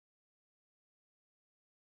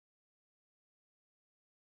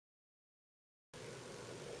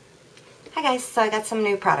Hi guys, so I got some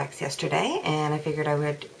new products yesterday and I figured I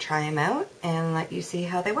would try them out and let you see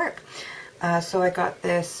how they work. So I got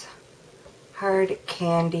this Hard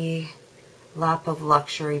Candy Lap of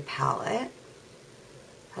Luxury palette.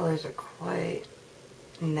 Colors are quite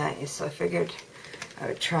nice, so I figured I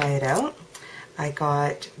would try it out. I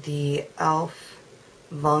got the e.l.f.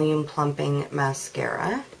 Volume Plumping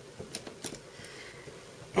Mascara.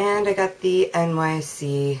 And I got the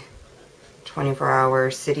NYC 24-hour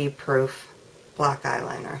City Proof black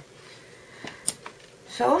eyeliner.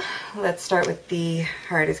 So let's start with the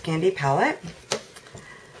Hard as Candy palette.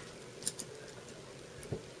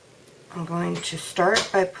 I'm going to start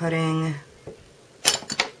by putting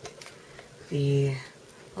the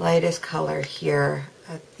lightest color here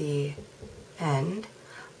at the end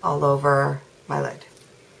all over my lid,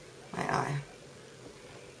 my eye.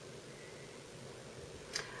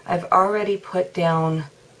 I've already put down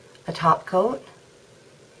a top coat.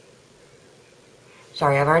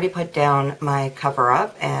 Sorry, I've already put down my cover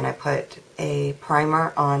up and I put a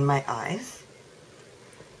primer on my eyes.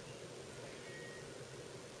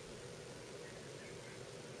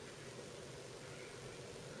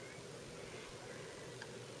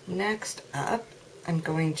 Next up, I'm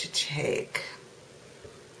going to take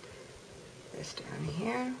this down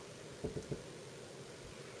here.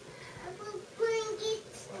 I will bring it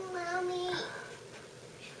to Mommy.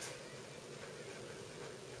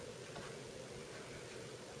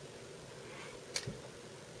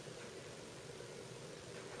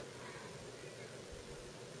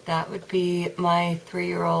 That would be my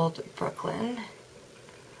 3-year-old Brooklyn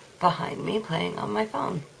behind me playing on my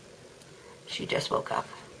phone. She just woke up.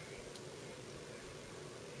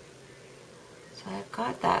 So I've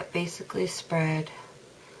got that basically spread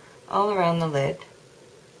all around the lid.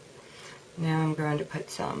 Now I'm going to put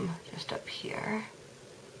some just up here.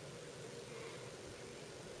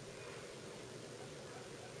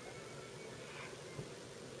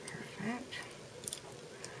 Perfect.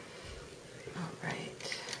 All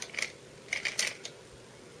right.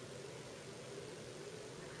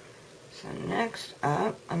 So next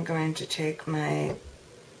up, I'm going to take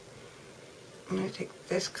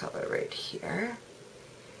this color right here.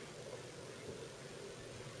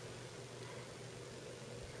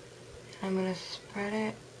 I'm going to spread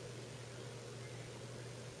it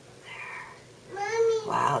there. Mommy.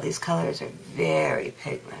 Wow, these colors are very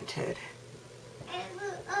pigmented. I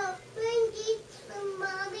will bring it to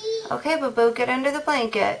Mommy. Okay, Boo-Boo, get under the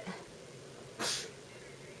blanket.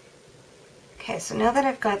 Okay, so now that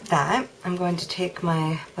I've got that, I'm going to take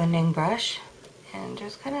my blending brush and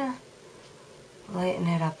just kind of lighten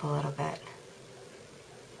it up a little bit.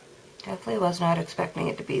 Definitely was not expecting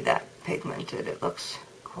it to be that pigmented. It looks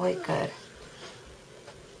quite good.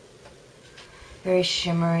 Very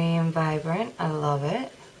shimmery and vibrant. I love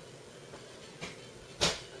it.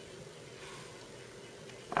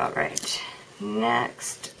 Alright,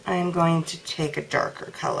 next I'm going to take a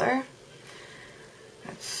darker color.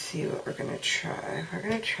 Let's see what we're going to try. We're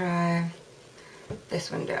going to try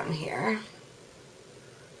this one down here.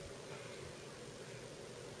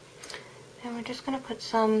 And we're just going to put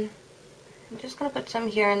some, I'm just going to put some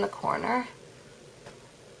here in the corner.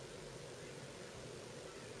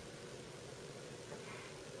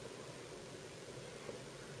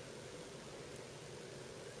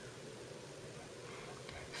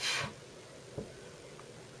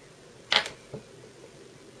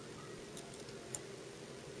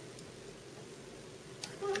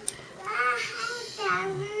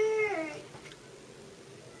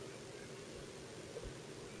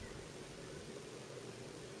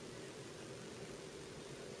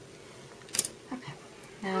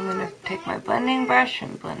 Now I'm going to take my blending brush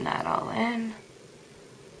and blend that all in.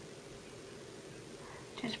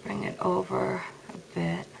 Just bring it over a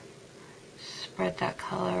bit. Spread that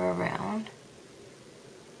color around.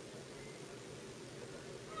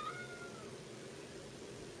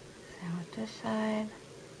 Same with this side.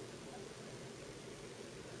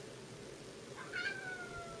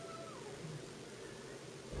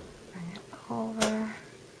 Bring it over.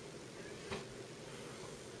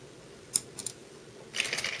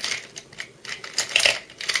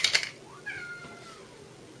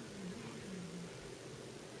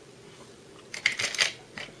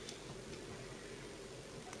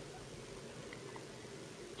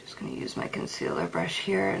 Going to use my concealer brush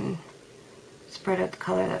here and spread out the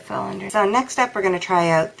color that fell under. So next up we're going to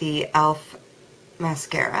try out the e.l.f.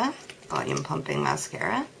 mascara, Volume Plumping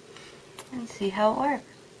Mascara, and see how it works.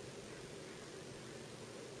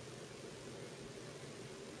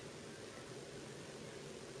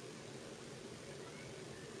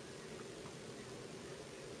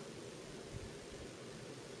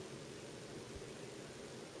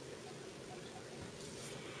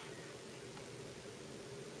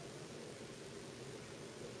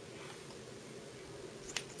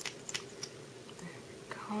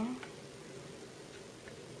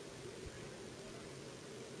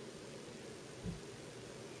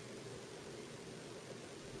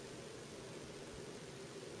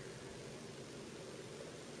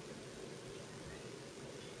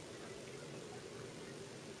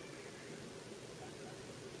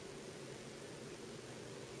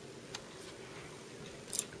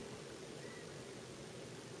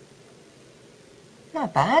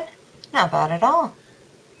 Not bad. Not bad at all.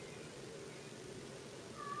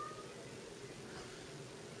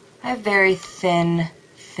 I have very thin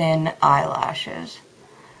eyelashes.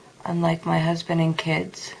 Unlike my husband and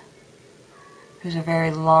kids, whose are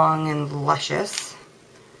very long and luscious.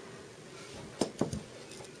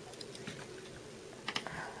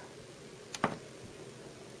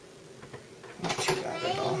 Not too bad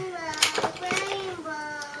at all.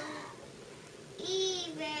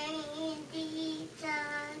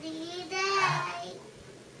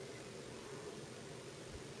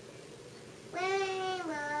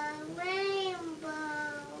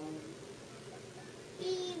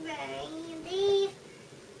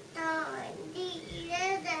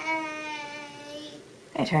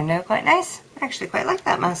 They turned out quite nice. I actually quite like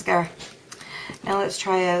that mascara. Now let's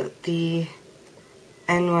try out the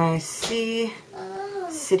NYC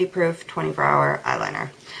City Proof 24-hour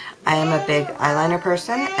eyeliner. I am a big eyeliner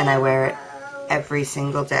person and I wear it every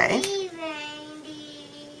single day.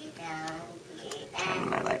 Turn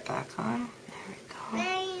my light back on. There we go.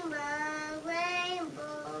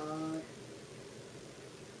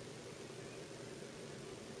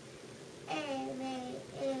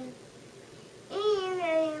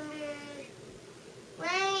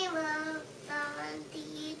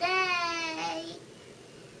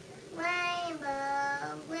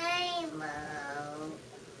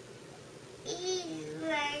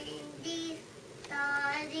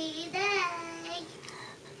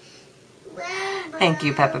 Thank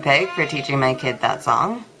you, Peppa Pig, for teaching my kid that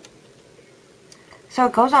song. So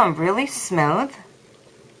it goes on really smooth.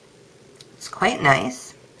 It's quite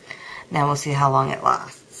nice. Now we'll see how long it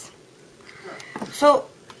lasts. So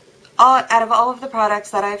out of all of the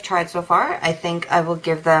products that I've tried so far, I think I will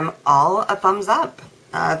give them all a thumbs up.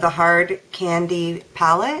 The Hard Candy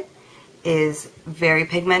palette is very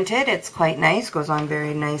pigmented. It's quite nice. Goes on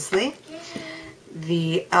very nicely. The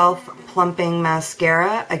e.l.f. Plumping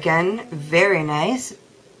Mascara, again, very nice.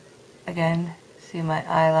 Again, see my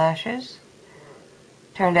eyelashes.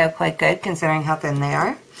 Turned out quite good considering how thin they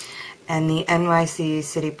are. And the NYC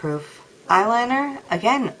City Proof eyeliner,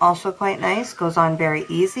 again, also quite nice. Goes on very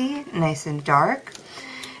easy, nice and dark.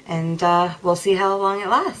 And we'll see how long it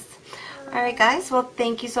lasts. Alright guys, well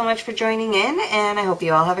thank you so much for joining in, and I hope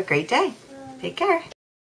you all have a great day. Take care.